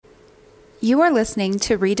You are listening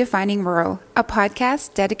to Redefining Rural, a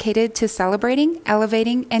podcast dedicated to celebrating,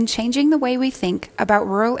 elevating, and changing the way we think about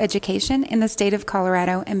rural education in the state of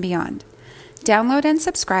Colorado and beyond. Download and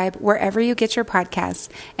subscribe wherever you get your podcasts,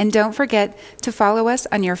 and don't forget to follow us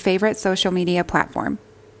on your favorite social media platform.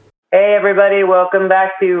 Hey, everybody. Welcome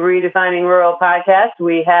back to Redefining Rural podcast.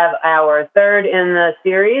 We have our third in the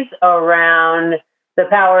series around the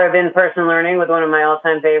power of in-person learning with one of my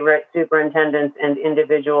all-time favorite superintendents and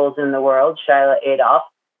individuals in the world, Shyla Adolph,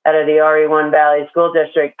 out of the RE-1 Valley School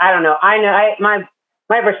District. I don't know.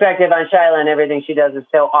 My perspective on Shyla and everything she does is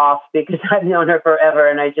so off because I've known her forever,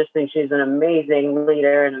 and I just think she's an amazing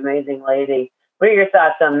leader, an amazing lady. What are your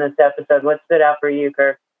thoughts on this episode? What stood out for you,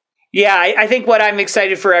 Kirk? Yeah, I think what I'm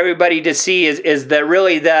excited for everybody to see is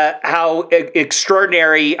how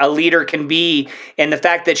extraordinary a leader can be, and the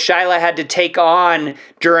fact that Shyla had to take on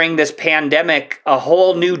during this pandemic a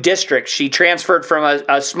whole new district. She transferred from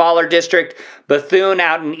a smaller district, Bethune,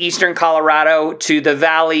 out in eastern Colorado, to the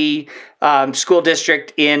Valley School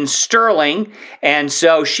District in Sterling. And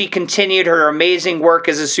so she continued her amazing work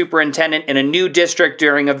as a superintendent in a new district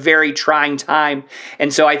during a very trying time.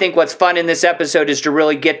 And so I think what's fun in this episode is to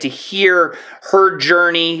really get to hear her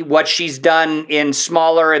journey, what she's done in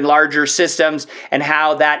smaller and larger systems, and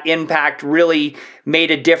how that impact really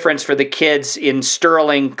made a difference for the kids in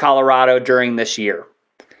Sterling, Colorado during this year.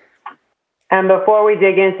 And before we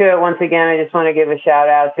dig into it, once again, I just want to give a shout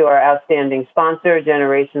out to our outstanding sponsor,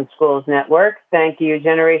 Generation Schools Network. Thank you,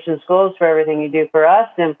 Generation Schools, for everything you do for us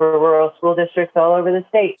and for rural school districts all over the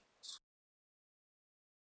state.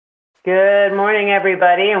 Good morning,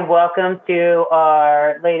 everybody, and welcome to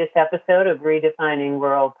our latest episode of Redefining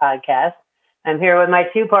Rural podcast. I'm here with my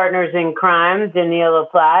two partners in crime,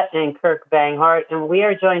 Daniela Platt and Kirk Banghart, and we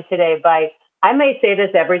are joined today by, I may say this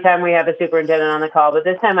every time we have a superintendent on the call, but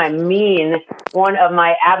this time I mean one of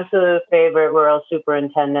my absolute favorite rural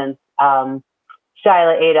superintendents,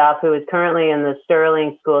 Shyla Adolph, who is currently in the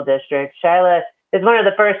Sterling School District. Shyla is one of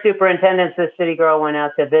the first superintendents this city girl went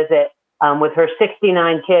out to visit with her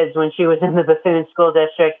 69 kids when she was in the Bethune School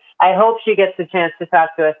District. I hope she gets the chance to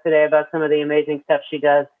talk to us today about some of the amazing stuff she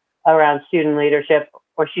does around student leadership,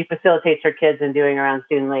 or she facilitates her kids in doing around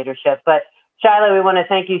student leadership. But Shyla, we want to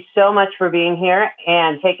thank you so much for being here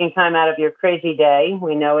and taking time out of your crazy day.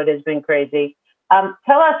 We know it has been crazy.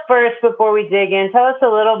 Tell us first, before we dig in, tell us a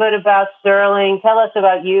little bit about Sterling. Tell us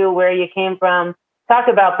about you, where you came from. Talk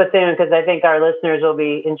about Bethune, because I think our listeners will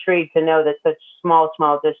be intrigued to know that such small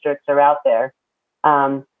districts are out there.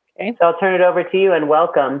 Okay. So I'll turn it over to you, and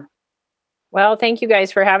welcome. Well, thank you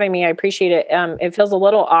guys for having me. I appreciate it. It feels a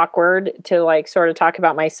little awkward to sort of talk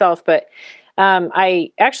about myself, but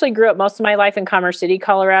I actually grew up most of my life in Commerce City,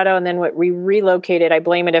 Colorado, and then when we relocated, I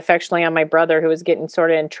blame it affectionately on my brother, who was getting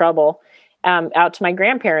sort of in trouble, out to my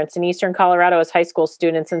grandparents in Eastern Colorado as high school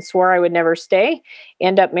students, and swore I would never stay.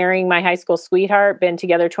 End up marrying my high school sweetheart, been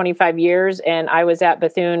together 25 years, and I was at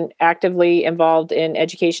Bethune actively involved in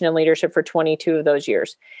education and leadership for 22 of those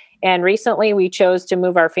years. And recently we chose to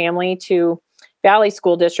move our family to Valley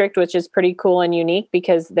School District, which is pretty cool and unique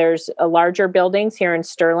because there's a larger buildings here in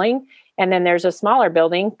Sterling, and then there's a smaller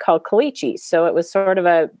building called Caliche. So it was sort of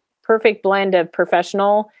a perfect blend of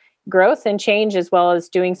professional growth and change, as well as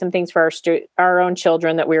doing some things for our own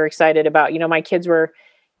children that we were excited about. You know, my kids were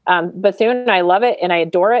Bethune. I love it and I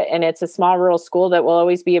adore it. And it's a small rural school that will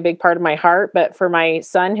always be a big part of my heart. But for my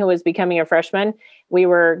son, who was becoming a freshman, we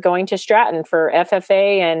were going to Stratton for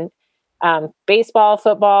FFA and baseball,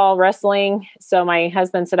 football, wrestling. So my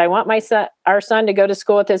husband said, I want our son to go to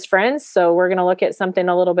school with his friends. So we're going to look at something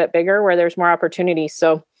a little bit bigger where there's more opportunities.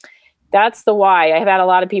 So that's the why. I have had a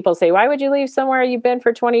lot of people say, why would you leave somewhere you've been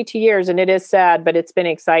for 22 years? And it is sad, but it's been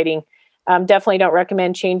exciting. Definitely don't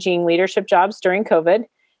recommend changing leadership jobs during COVID.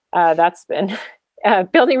 That's been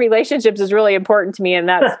building relationships is really important to me. And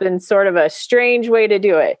that's been sort of a strange way to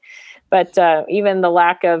do it. But even the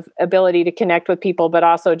lack of ability to connect with people, but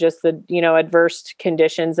also just the, adverse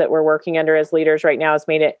conditions that we're working under as leaders right now has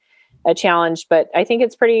made it a challenge. But I think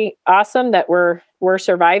it's pretty awesome that we're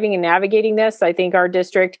surviving and navigating this. I think our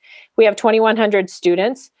district, we have 2,100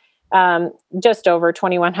 students, just over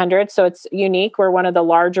 2,100. So it's unique. We're one of the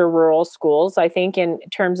larger rural schools, I think, in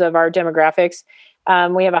terms of our demographics.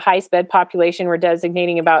 We have a high SPED population. We're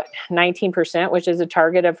designating about 19%, which is a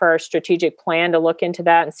target of our strategic plan to look into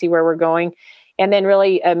that and see where we're going. And then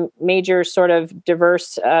really a major sort of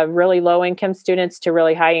diverse, really low income students to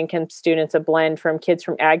really high income students, a blend from kids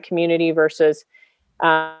from ag community versus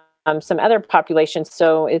some other populations.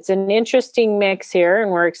 So it's an interesting mix here,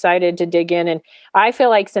 and we're excited to dig in. And I feel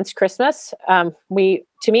like since Christmas, I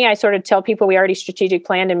sort of tell people we already strategic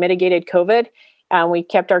planned and mitigated COVID. We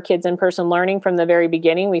kept our kids in person learning from the very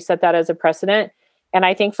beginning. We set that as a precedent. And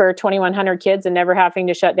I think for 2,100 kids and never having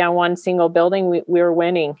to shut down one single building, we were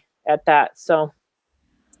winning at that. So.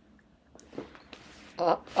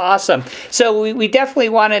 Awesome. So we definitely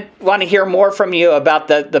want to hear more from you about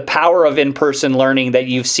the power of in-person learning that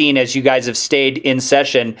you've seen as you guys have stayed in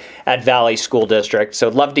session at Valley School District. So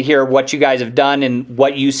I'd love to hear what you guys have done and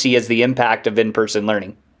what you see as the impact of in-person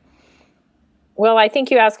learning. Well, I think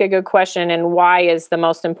you ask a good question, and why is the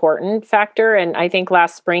most important factor. And I think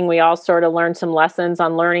last spring we all sort of learned some lessons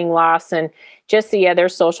on learning loss and just the other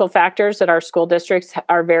social factors that our school districts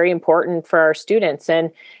are very important for our students. And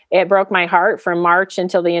it broke my heart from March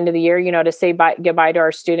until the end of the year, to say goodbye to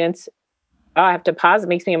our students. Oh, I have to pause. It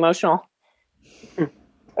makes me emotional.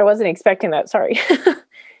 I wasn't expecting that. Sorry.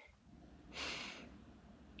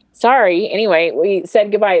 Sorry. Anyway, we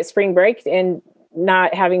said goodbye at spring break and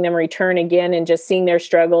not having them return again, and just seeing their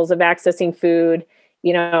struggles of accessing food,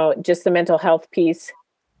 just the mental health piece.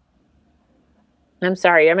 I'm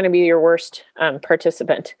sorry, I'm going to be your worst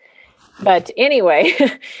participant. But anyway,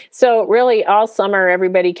 so really all summer,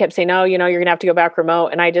 everybody kept saying, oh, you're going to have to go back remote.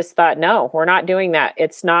 And I just thought, no, we're not doing that.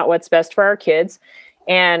 It's not what's best for our kids.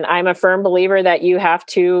 And I'm a firm believer that you have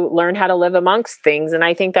to learn how to live amongst things. And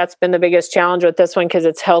I think that's been the biggest challenge with this one, because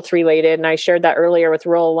it's health related. And I shared that earlier with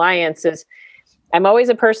Rural Alliance. Is I'm always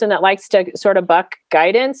a person that likes to sort of buck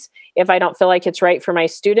guidance if I don't feel like it's right for my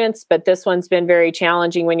students. But this one's been very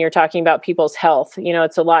challenging when you're talking about people's health.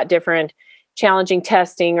 It's a lot different, challenging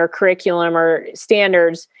testing or curriculum or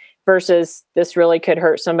standards versus this really could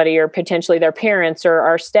hurt somebody or potentially their parents or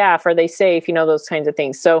our staff. Are they safe? Those kinds of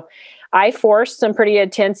things. So I forced some pretty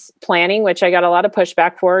intense planning, which I got a lot of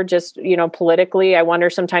pushback for, just, politically. I wonder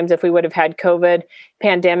sometimes if we would have had COVID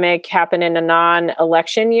pandemic happen in a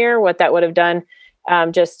non-election year, what that would have done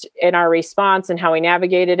just in our response and how we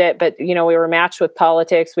navigated it. But, we were matched with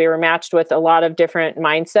politics. We were matched with a lot of different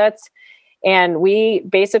mindsets. And we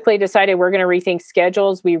basically decided we're going to rethink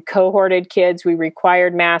schedules. We cohorted kids. We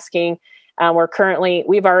required masking.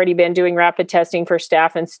 We've already been doing rapid testing for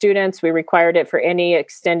staff and students. We required it for any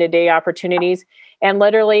extended day opportunities. And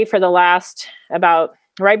literally for the last about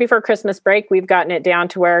right before Christmas break, we've gotten it down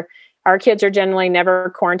to where our kids are generally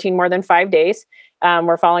never quarantined more than 5 days.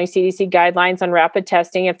 We're following CDC guidelines on rapid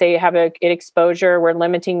testing. If they have an exposure, we're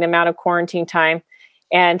limiting the amount of quarantine time.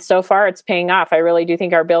 And so far it's paying off. I really do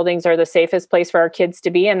think our buildings are the safest place for our kids to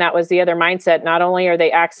be. And that was the other mindset. Not only are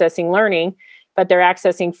they accessing learning, but they're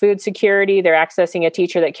accessing food security. They're accessing a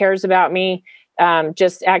teacher that cares about me,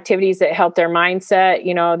 just activities that help their mindset.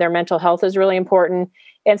 Their mental health is really important.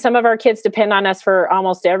 And some of our kids depend on us for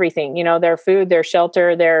almost everything, their food, their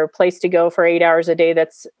shelter, their place to go for 8 hours a day.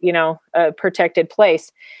 That's, a protected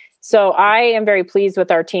place. So I am very pleased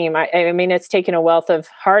with our team. I mean, it's taken a wealth of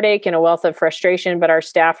heartache and a wealth of frustration, but our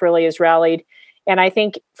staff really has rallied. And I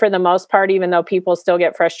think for the most part, even though people still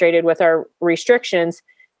get frustrated with our restrictions,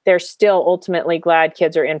 they're still ultimately glad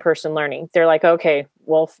kids are in-person learning. They're like, okay,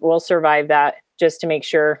 we'll survive that just to make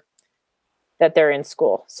sure that they're in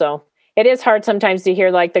school. So it is hard sometimes to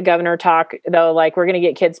hear like the governor talk, though, like we're going to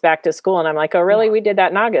get kids back to school. And I'm like, oh, really? We did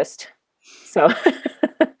that in August. So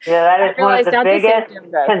yeah, that is one of the biggest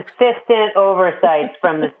consistent oversights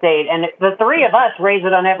from the state. And the three of us raise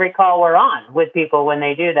it on every call we're on with people when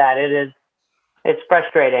they do that. It's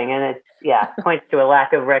frustrating. And points to a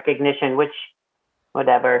lack of recognition, which,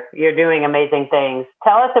 whatever, you're doing amazing things.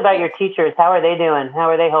 Tell us about your teachers. How are they doing? How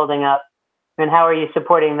are they holding up? And how are you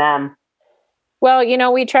supporting them? Well,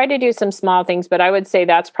 we tried to do some small things, but I would say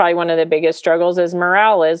that's probably one of the biggest struggles is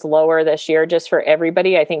morale is lower this year just for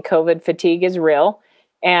everybody. I think COVID fatigue is real.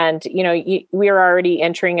 And, we are already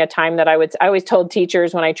entering a time that I always told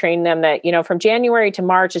teachers when I trained them that, from January to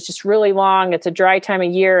March, it's just really long. It's a dry time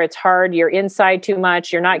of year. It's hard. You're inside too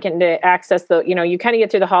much. You're not getting to access you kind of get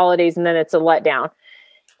through the holidays and then it's a letdown.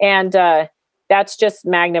 And that's just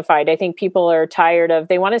magnified. I think people are tired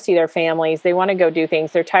they want to see their families. They want to go do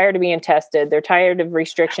things. They're tired of being tested. They're tired of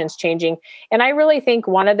restrictions changing. And I really think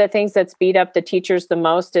one of the things that's beat up the teachers the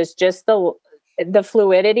most is just the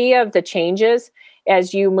fluidity of the changes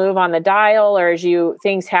as you move on the dial or as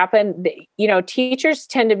things happen. Teachers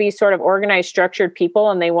tend to be sort of organized, structured people,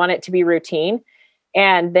 and they want it to be routine.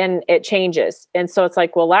 And then it changes. And so it's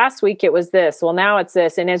like, well, last week it was this. Well, now it's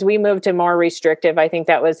this. And as we move to more restrictive, I think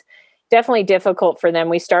that was definitely difficult for them.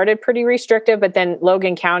 We started pretty restrictive, but then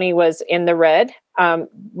Logan County was in the red.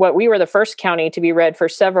 We were the first county to be red for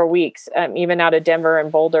several weeks, even out of Denver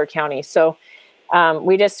and Boulder County. So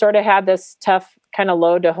we just sort of had this tough kind of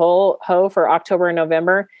load to hoe for October and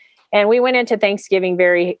November. And we went into Thanksgiving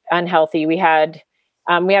very unhealthy. We have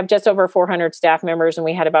just over 400 staff members and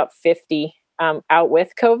we had about 50 out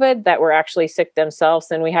with COVID that were actually sick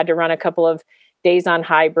themselves. And we had to run a couple of days on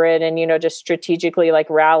hybrid and, just strategically like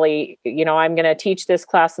rally, I'm going to teach this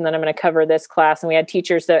class and then I'm going to cover this class. And we had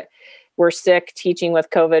teachers that were sick teaching with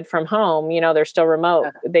COVID from home, they're still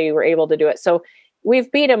remote. They were able to do it. So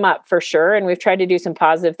we've beat them up for sure. And we've tried to do some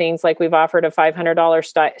positive things. Like we've offered a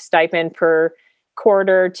 $500 stipend per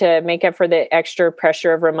quarter to make up for the extra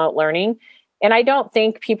pressure of remote learning. And I don't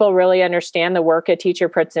think people really understand the work a teacher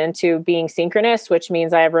puts into being synchronous, which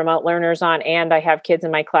means I have remote learners on and I have kids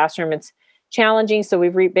in my classroom. It's challenging. So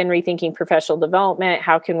we've been rethinking professional development.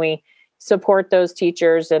 How can we support those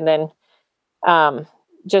teachers? And then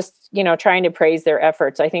just, trying to praise their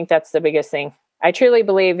efforts. I think that's the biggest thing. I truly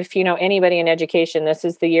believe if you know anybody in education, this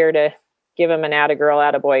is the year to give them an atta girl,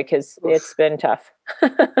 atta boy, because it's been tough.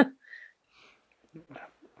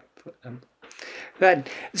 Good.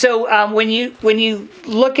 So when you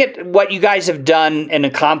look at what you guys have done and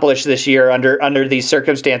accomplished this year under these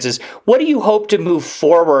circumstances, what do you hope to move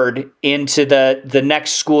forward into the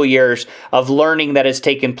next school years of learning that has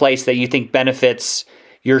taken place that you think benefits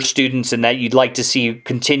your students and that you'd like to see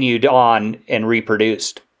continued on and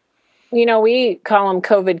reproduced? We call them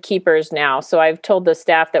COVID keepers now. So I've told the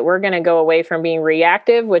staff that we're going to go away from being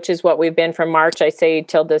reactive, which is what we've been from March, I say,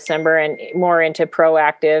 till December, and more into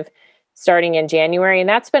proactive starting in January. And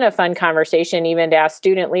that's been a fun conversation, even to ask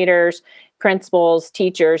student leaders, principals,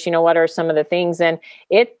 teachers, what are some of the things? And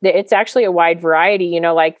it's actually a wide variety,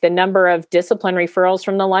 like the number of discipline referrals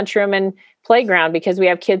from the lunchroom and playground, because we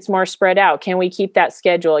have kids more spread out. Can we keep that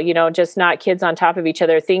schedule? Just not kids on top of each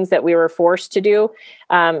other, things that we were forced to do.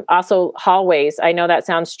 Also hallways. I know that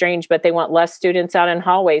sounds strange, but they want less students out in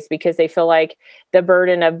hallways because they feel like the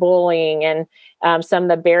burden of bullying and some of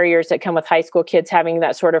the barriers that come with high school kids having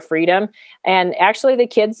that sort of freedom. And actually the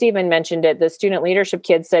kids even mentioned it. The student leadership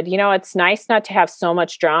kids said, it's nice not to have so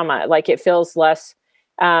much drama. Like it feels less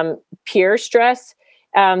peer stress.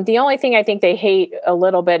 The only thing I think they hate a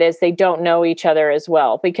little bit is they don't know each other as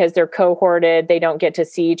well because they're cohorted. They don't get to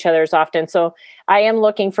see each other as often. So I am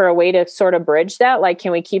looking for a way to sort of bridge that. Like,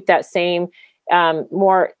 can we keep that same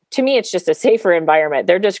more? To me, it's just a safer environment.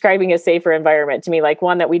 They're describing a safer environment to me, like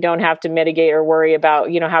one that we don't have to mitigate or worry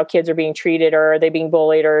about, how kids are being treated or are they being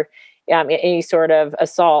bullied or any sort of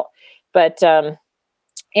assault. But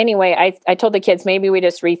anyway, I told the kids, maybe we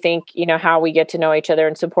just rethink, how we get to know each other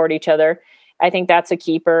and support each other. I think that's a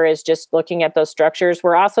keeper, is just looking at those structures.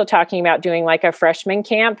 We're also talking about doing like a freshman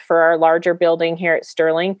camp for our larger building here at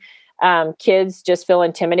Sterling. Kids just feel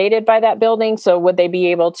intimidated by that building. So would they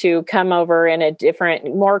be able to come over in a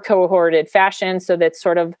different, more cohorted fashion? So that's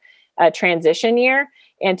sort of a transition year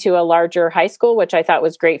into a larger high school, which I thought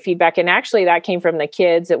was great feedback. And actually that came from the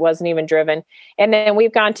kids. It wasn't even driven. And then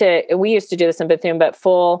we used to do this in Bethune, but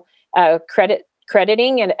full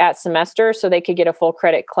crediting and at semester, so they could get a full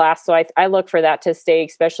credit class. So I look for that to stay,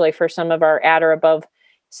 especially for some of our at or above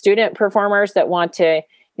student performers that want to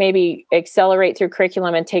maybe accelerate through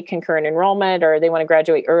curriculum and take concurrent enrollment, or they want to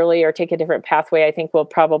graduate early or take a different pathway. I think we'll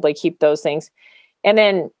probably keep those things. And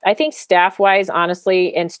then I think staff-wise,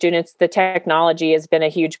 honestly, and students, the technology has been a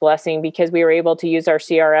huge blessing because we were able to use our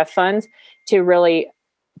CRF funds to really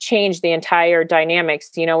change the entire dynamics.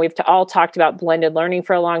 We've all talked about blended learning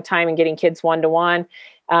for a long time and getting kids one-to-one.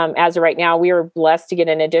 As of right now, we were blessed to get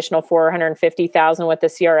an additional $450,000 with the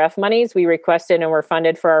CRF monies we requested and were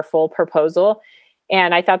funded for our full proposal.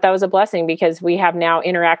 And I thought that was a blessing because we have now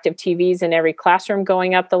interactive TVs in every classroom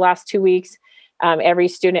going up the last 2 weeks. Every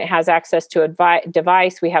student has access to a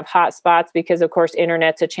device. We have hotspots because, of course,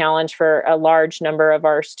 internet's a challenge for a large number of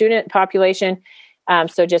our student population.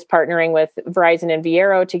 So just partnering with Verizon and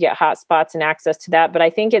Viero to get hotspots and access to that. But I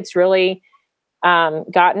think it's really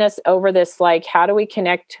gotten us over this, like, how do we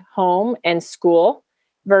connect home and school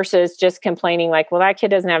versus just complaining like, well, that kid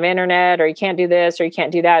doesn't have internet, or you can't do this, or you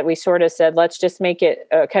can't do that. We sort of said, let's just make it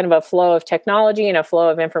kind of a flow of technology and a flow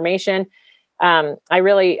of information.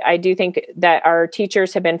 I do think that our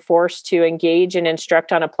teachers have been forced to engage and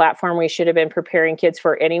instruct on a platform we should have been preparing kids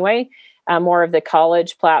for anyway, more of the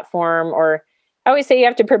college platform. Or I always say you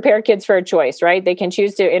have to prepare kids for a choice, right? They can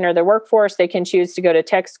choose to enter the workforce. They can choose to go to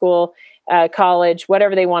tech school, college,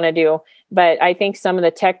 whatever they want to do. But I think some of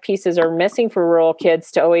the tech pieces are missing for rural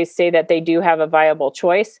kids to always say that they do have a viable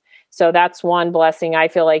choice. So that's one blessing. I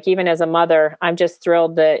feel like even as a mother, I'm just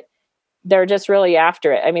thrilled that they're just really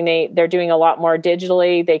after it. I mean, they're doing a lot more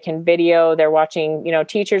digitally. They can video. They're watching,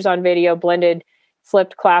 teachers on video, blended,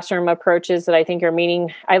 flipped classroom approaches that I think are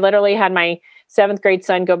meeting. I literally had my 7th grade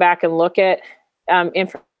son go back and look at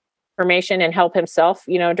information and help himself,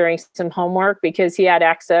 during some homework because he had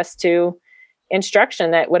access to instruction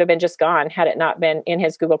that would have been just gone had it not been in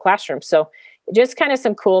his Google Classroom. So just kind of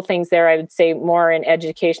some cool things there, I would say, more in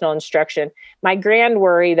educational instruction. My grand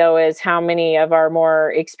worry, though, is how many of our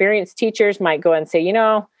more experienced teachers might go and say, I'm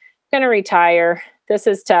going to retire. This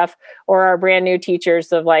is tough. Or our brand new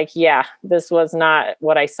teachers of like, yeah, this was not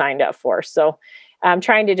what I signed up for. So I'm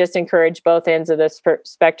trying to just encourage both ends of this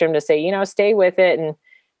spectrum to say, stay with it and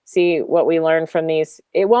see what we learn from these.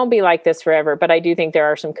 It won't be like this forever, but I do think there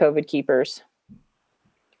are some COVID keepers.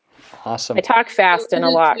 Awesome. I talk fast and a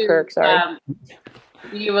lot, Kirk. Sorry.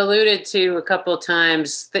 You alluded to a couple of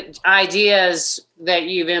times the ideas that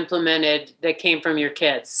you've implemented that came from your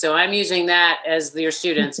kids. So I'm using that as your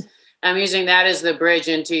students. I'm using that as the bridge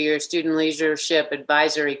into your Student Leadership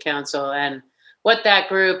Advisory Council and what that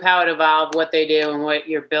group, how it evolved, what they do, and what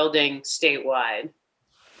you're building statewide.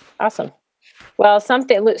 Awesome. Well,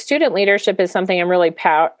 student leadership is something I'm really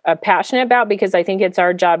passionate about because I think it's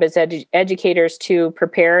our job as educators to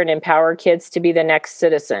prepare and empower kids to be the next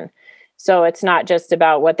citizen. So it's not just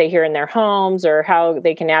about what they hear in their homes or how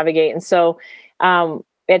they can navigate. And so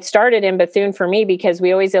it started in Bethune for me because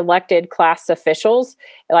we always elected class officials,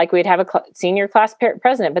 like we'd have a senior class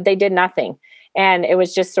president, but they did nothing. And it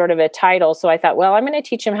was just sort of a title. So I thought, well, I'm going to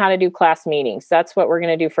teach them how to do class meetings. That's what we're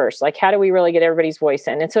going to do first. Like, how do we really get everybody's voice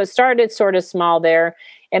in? And so it started sort of small there.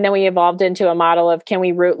 And then we evolved into a model of, can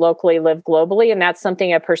we root locally, live globally? And that's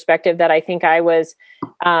a perspective that I think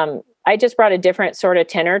I just brought a different sort of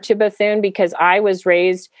tenor to Bethune because I was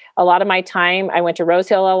raised a lot of my time. I went to Rose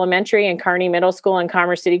Hill Elementary and Kearney Middle School in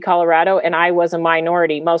Commerce City, Colorado, and I was a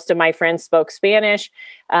minority. Most of my friends spoke Spanish.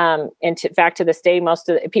 In fact, to this day, most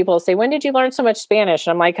of the people say, when did you learn so much Spanish?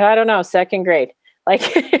 And I'm like, I don't know, second grade. Like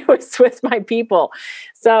it was with my people.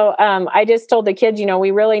 So I just told the kids,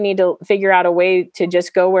 we really need to figure out a way to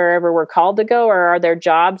just go wherever we're called to go, or are there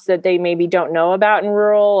jobs that they maybe don't know about in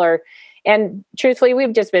rural and truthfully,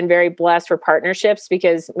 we've just been very blessed for partnerships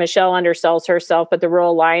because Michelle undersells herself, but the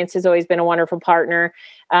Rural Alliance has always been a wonderful partner,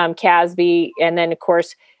 CASB. And then, of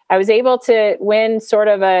course, I was able to win sort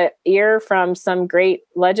of a ear from some great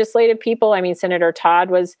legislative people. I mean, Senator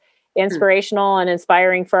Todd was inspirational and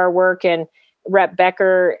inspiring for our work, and Rep.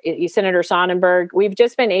 Becker, Senator Sonnenberg. We've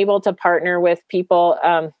just been able to partner with people.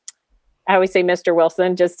 I always say Mr.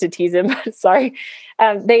 Wilson just to tease him, but sorry.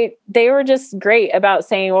 They were just great about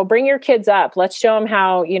saying, well, bring your kids up. Let's show them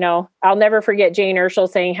how, I'll never forget Jane Urschel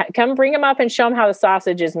saying, come bring them up and show them how the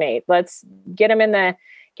sausage is made. Let's get them in the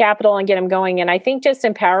Capitol and get them going. And I think just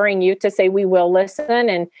empowering youth to say, we will listen,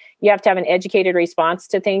 and you have to have an educated response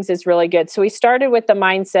to things is really good. So we started with the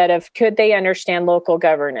mindset of, could they understand local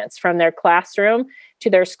governance from their classroom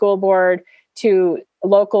to their school board to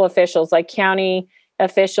local officials like county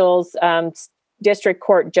officials, district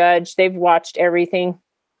court judge. They've watched everything,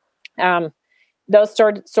 those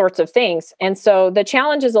sorts of things. And so the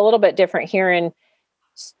challenge is a little bit different here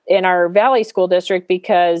in our Valley School District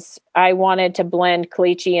because I wanted to blend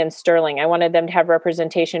Caliche and Sterling. I wanted them to have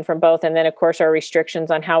representation from both. And then, of course, our restrictions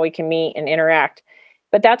on how we can meet and interact.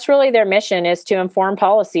 But that's really their mission, is to inform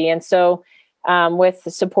policy. And so with the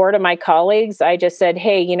support of my colleagues, I just said,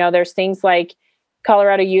 hey, there's things like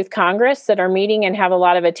Colorado Youth Congress that are meeting and have a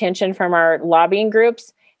lot of attention from our lobbying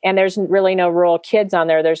groups. And there's really no rural kids on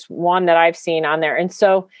there. There's one that I've seen on there. And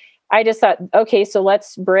so I just thought, okay, so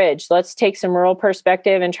let's bridge. Let's take some rural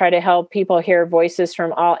perspective and try to help people hear voices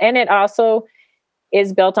from all. And it also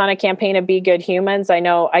is built on a campaign of Be Good Humans. I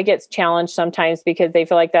know I get challenged sometimes because they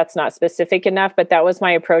feel like that's not specific enough, but that was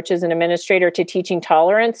my approach as an administrator to teaching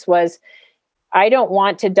tolerance. Was I don't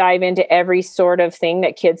want to dive into every sort of thing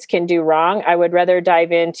that kids can do wrong. I would rather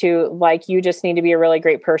dive into, like, you just need to be a really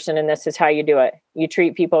great person, and this is how you do it. You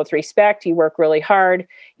treat people with respect. You work really hard.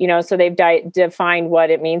 So they've defined what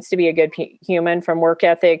it means to be a good human, from work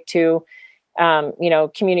ethic to,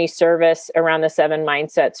 community service, around the 7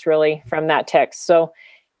 mindsets, really, from that text. So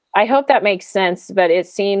I hope that makes sense, but it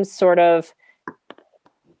seems sort of,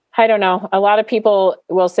 I don't know. A lot of people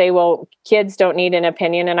will say, well, kids don't need an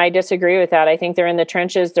opinion. And I disagree with that. I think they're in the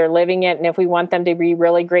trenches, they're living it. And if we want them to be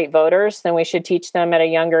really great voters, then we should teach them at a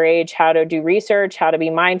younger age how to do research, how to be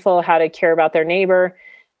mindful, how to care about their neighbor,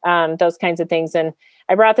 those kinds of things. And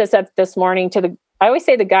I brought this up this morning I always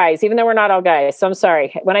say the guys, even though we're not all guys. So I'm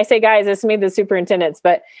sorry. When I say guys, it's me, the superintendents.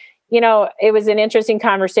 But, it was an interesting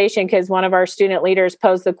conversation because one of our student leaders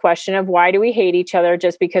posed the question of, why do we hate each other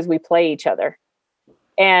just because we play each other?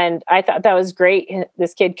 And I thought that was great.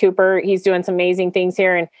 This kid, Cooper, he's doing some amazing things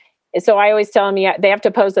here. And so I always tell them, they have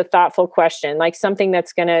to pose a thoughtful question, like something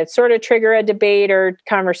that's going to sort of trigger a debate or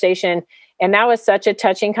conversation. And that was such a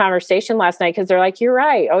touching conversation last night because they're like, you're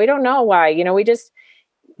right. Oh, we don't know why. We just,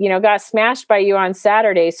 got smashed by you on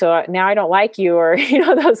Saturday, so now I don't like you, or,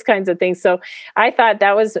 those kinds of things. So I thought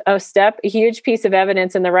that was a huge piece of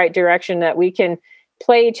evidence in the right direction, that we can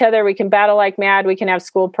play each other, we can battle like mad, we can have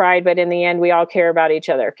school pride, but in the end, we all care about each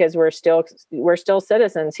other because we're still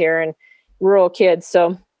citizens here and rural kids.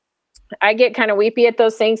 So I get kind of weepy at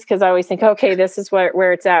those things because I always think, okay, this is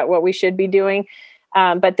where it's at, what we should be doing.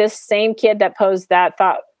 But this same kid that posed that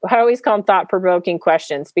thought, I always call them thought-provoking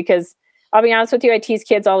questions, because I'll be honest with you, I tease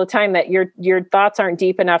kids all the time that your thoughts aren't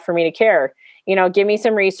deep enough for me to care. Give me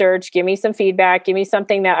some research, give me some feedback, give me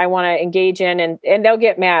something that I want to engage in, and they'll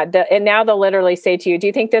get mad. And now they'll literally say to you, do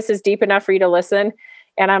you think this is deep enough for you to listen?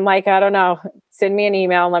 And I'm like, I don't know, send me an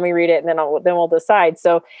email and let me read it, and then we'll decide.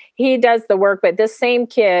 So he does the work, but this same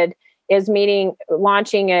kid is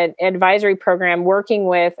launching an advisory program, working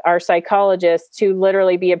with our psychologists to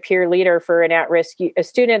literally be a peer leader for a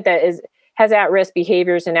student that has at-risk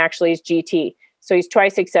behaviors and actually is GT. So he's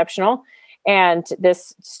twice exceptional. And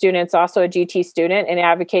this student's also a GT student and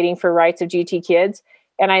advocating for rights of GT kids.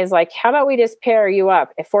 And I was like, how about we just pair you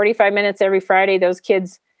up? At 45 minutes every Friday, those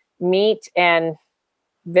kids meet and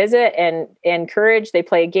visit and encourage. They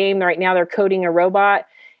play a game. Right now they're coding a robot.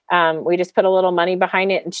 We just put a little money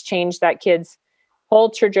behind it and changed that kid's whole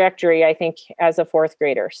trajectory, I think, as a fourth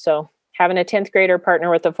grader. So having a 10th grader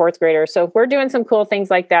partner with a fourth grader. So we're doing some cool things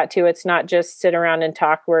like that too. It's not just sit around and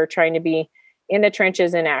talk. We're trying to be in the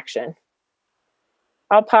trenches in action.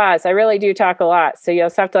 I'll pause. I really do talk a lot. So you'll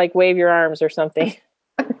just have to wave your arms or something.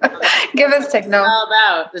 Give us signal.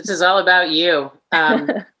 This is all about you.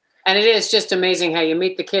 And it is just amazing how you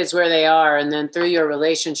meet the kids where they are. And then through your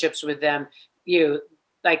relationships with them, you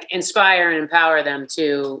inspire and empower them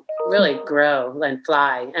to really grow and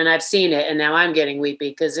fly. And I've seen it. And now I'm getting weepy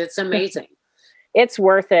because it's amazing. It's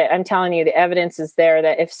worth it. I'm telling you, the evidence is there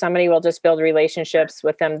that if somebody will just build relationships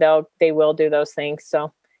with them, they will do those things.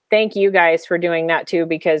 So thank you guys for doing that too,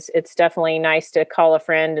 because it's definitely nice to call a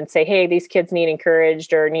friend and say, hey, these kids need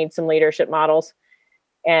encouraged or need some leadership models.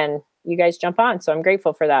 And you guys jump on. So I'm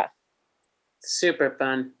grateful for that. Super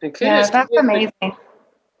fun. Yeah, that's amazing.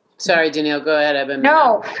 Sorry, Danielle, go ahead.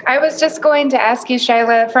 No, I was just going to ask you,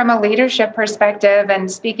 Shyla, from a leadership perspective,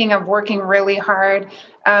 and speaking of working really hard,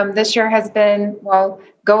 this year has been,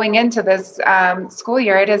 going into this school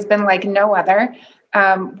year, it has been like no other.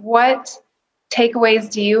 What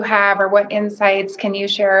takeaways do you have, or what insights can you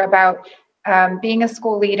share about being a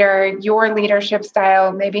school leader, your leadership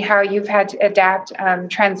style, maybe how you've had to adapt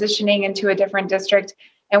transitioning into a different district,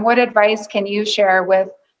 and what advice can you share with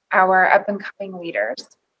our up and coming leaders?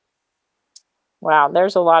 Wow,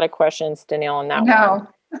 there's a lot of questions, Danielle, on that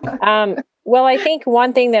one. Well, I think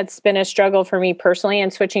one thing that's been a struggle for me personally in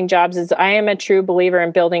switching jobs is I am a true believer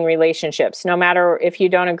in building relationships, no matter if you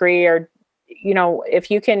don't agree or, if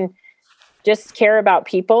you can just care about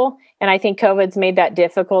people. And I think COVID's made that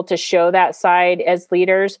difficult to show that side as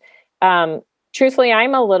leaders. Truthfully,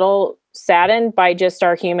 I'm a little saddened by just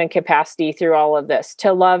our human capacity through all of this,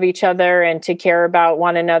 to love each other and to care about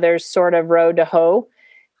one another's sort of road to hoe.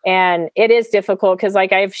 And it is difficult because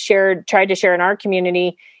I've tried to share in our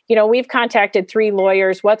community, we've contacted 3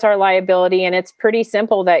 lawyers. What's our liability? And it's pretty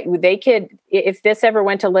simple that they could, if this ever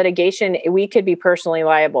went to litigation, we could be personally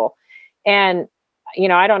liable. And,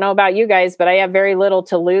 I don't know about you guys, but I have very little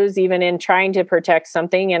to lose even in trying to protect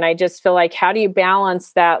something. And I just feel like, how do you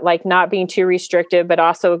balance that, not being too restrictive, but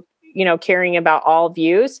also, caring about all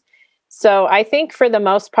views? So I think for the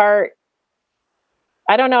most part,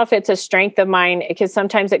 I don't know if it's a strength of mine because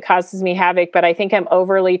sometimes it causes me havoc, but I think I'm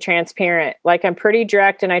overly transparent. I'm pretty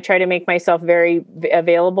direct and I try to make myself very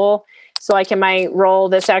available. So in my role,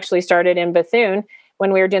 this actually started in Bethune.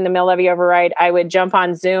 When we were doing the mill levy override, I would jump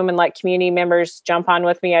on Zoom and let community members jump on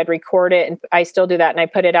with me. I'd record it, and I still do that. And I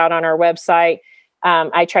put it out on our website.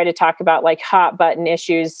 I try to talk about hot button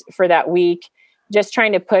issues for that week, just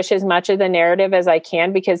trying to push as much of the narrative as I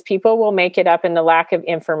can, because people will make it up in the lack of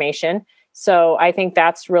information. So I think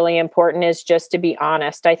that's really important, is just to be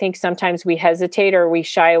honest. I think sometimes we hesitate or we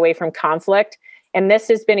shy away from conflict. And this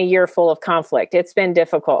has been a year full of conflict. It's been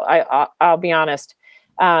difficult. I'll be honest.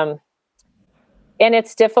 And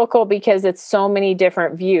it's difficult because it's so many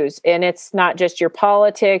different views, and it's not just your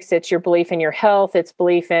politics, it's your belief in your health, it's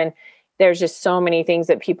belief in, there's just so many things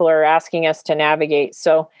that people are asking us to navigate.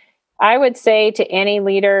 So I would say to any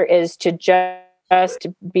leader is to just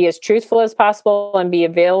be as truthful as possible and be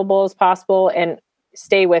available as possible and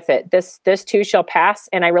stay with it. This too shall pass.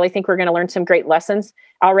 And I really think we're going to learn some great lessons.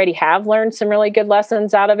 I already have learned some really good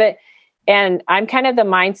lessons out of it. And I'm kind of the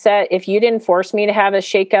mindset, if you didn't force me to have a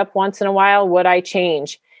shakeup once in a while, would I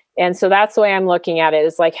change? And so that's the way I'm looking at it,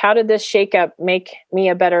 is how did this shakeup make me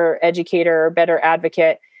a better educator or better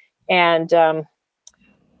advocate? And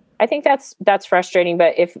I think that's frustrating.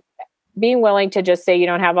 But if being willing to just say you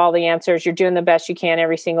don't have all the answers, you're doing the best you can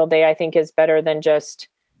every single day, I think is better than just,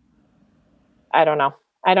 I don't know.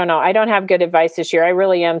 I don't have good advice this year. I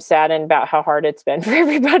really am saddened about how hard it's been for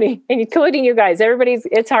everybody, including you guys.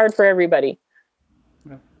 It's hard for everybody.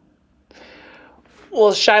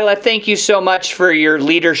 Well, Shyla, thank you so much for your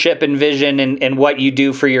leadership and vision and what you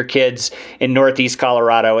do for your kids in Northeast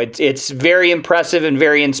Colorado. It's very impressive and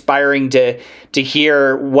very inspiring to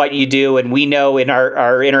hear what you do. And we know in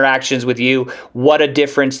our interactions with you what a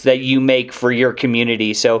difference that you make for your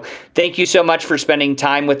community. So thank you so much for spending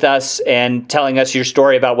time with us and telling us your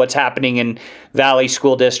story about what's happening in Valley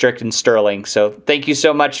School District in Sterling. So thank you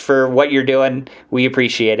so much for what you're doing. We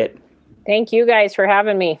appreciate it. Thank you guys for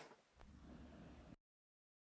having me.